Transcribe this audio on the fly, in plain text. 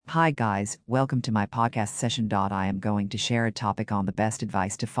Hi guys, welcome to my podcast session. I am going to share a topic on the best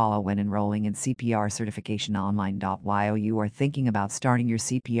advice to follow when enrolling in CPR certification online. While you are thinking about starting your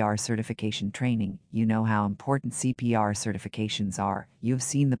CPR certification training, you know how important CPR certifications are. You've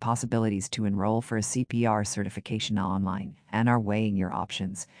seen the possibilities to enroll for a CPR certification online and are weighing your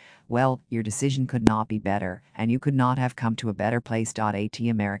options. Well, your decision could not be better, and you could not have come to a better place. At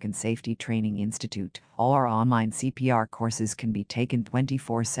American Safety Training Institute, all our online CPR courses can be taken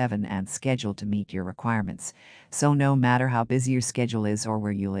 24/7 and scheduled to meet your requirements. So no matter how busy your schedule is or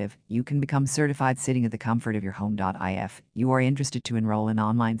where you live, you can become certified sitting at the comfort of your home. If you are interested to enroll in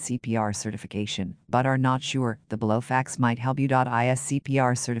online CPR certification, but are not sure, the below facts might help you. Is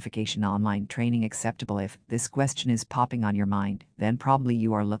CPR certification online training acceptable? If this question is popping on your mind, then probably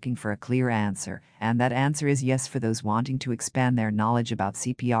you are looking for a clear answer, and that answer is yes. For those wanting to expand their knowledge about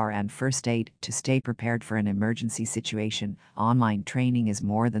CPR and first aid to stay prepared for an emergency situation, online training is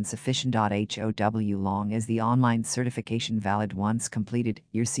more than sufficient. How long is the online certification valid? Once completed,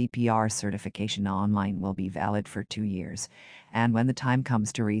 your CPR certification online will be valid for 2 years. And when the time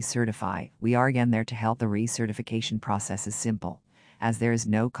comes to recertify, we are again there to help. The recertification process is simple. As there is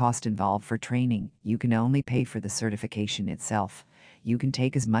no cost involved for training, you can only pay for the certification itself. You can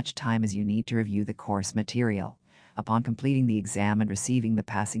take as much time as you need to review the course material. Upon completing the exam and receiving the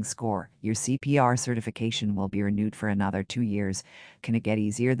passing score, your CPR certification will be renewed for another 2 years. Can it get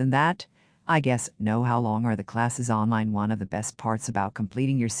easier than that? I guess no. How long are the classes online? One of the best parts about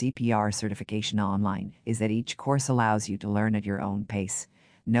completing your CPR certification online is that each course allows you to learn at your own pace.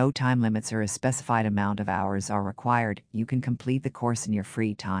 No time limits or a specified amount of hours are required. You can complete the course in your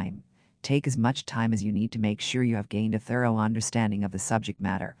free time. Take as much time as you need to make sure you have gained a thorough understanding of the subject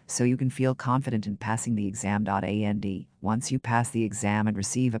matter, so you can feel confident in passing the exam. Once you pass the exam and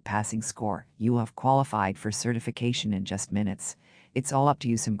receive a passing score, you will have qualified for certification in just minutes. It's all up to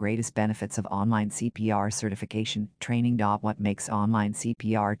you. Some greatest benefits of online CPR certification training. What makes online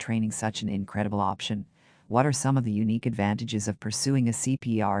CPR training such an incredible option? What are some of the unique advantages of pursuing a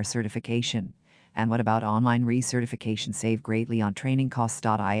CPR certification? And what about online recertification? Save greatly on training costs.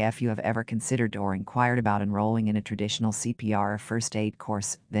 If you have ever considered or inquired about enrolling in a traditional CPR or first aid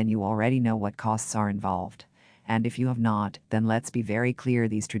course, then you already know what costs are involved. And if you have not, then let's be very clear,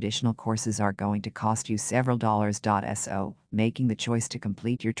 these traditional courses are going to cost you several dollars. So, making the choice to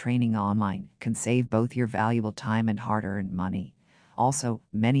complete your training online can save both your valuable time and hard-earned money. Also,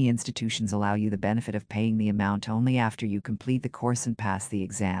 many institutions allow you the benefit of paying the amount only after you complete the course and pass the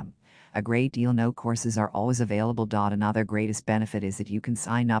exam. A great deal. No courses are always available. Another greatest benefit is that you can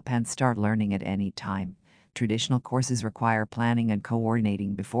sign up and start learning at any time. Traditional courses require planning and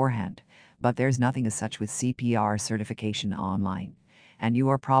coordinating beforehand, but there's nothing as such with CPR certification online. And you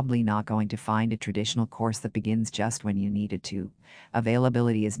are probably not going to find a traditional course that begins just when you need it to.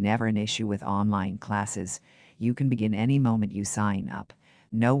 Availability is never an issue with online classes. You can begin any moment you sign up.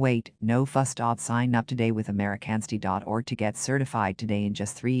 No wait, no fuss. Sign up today with americansti.org to get certified today in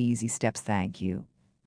just 3 easy steps. Thank you.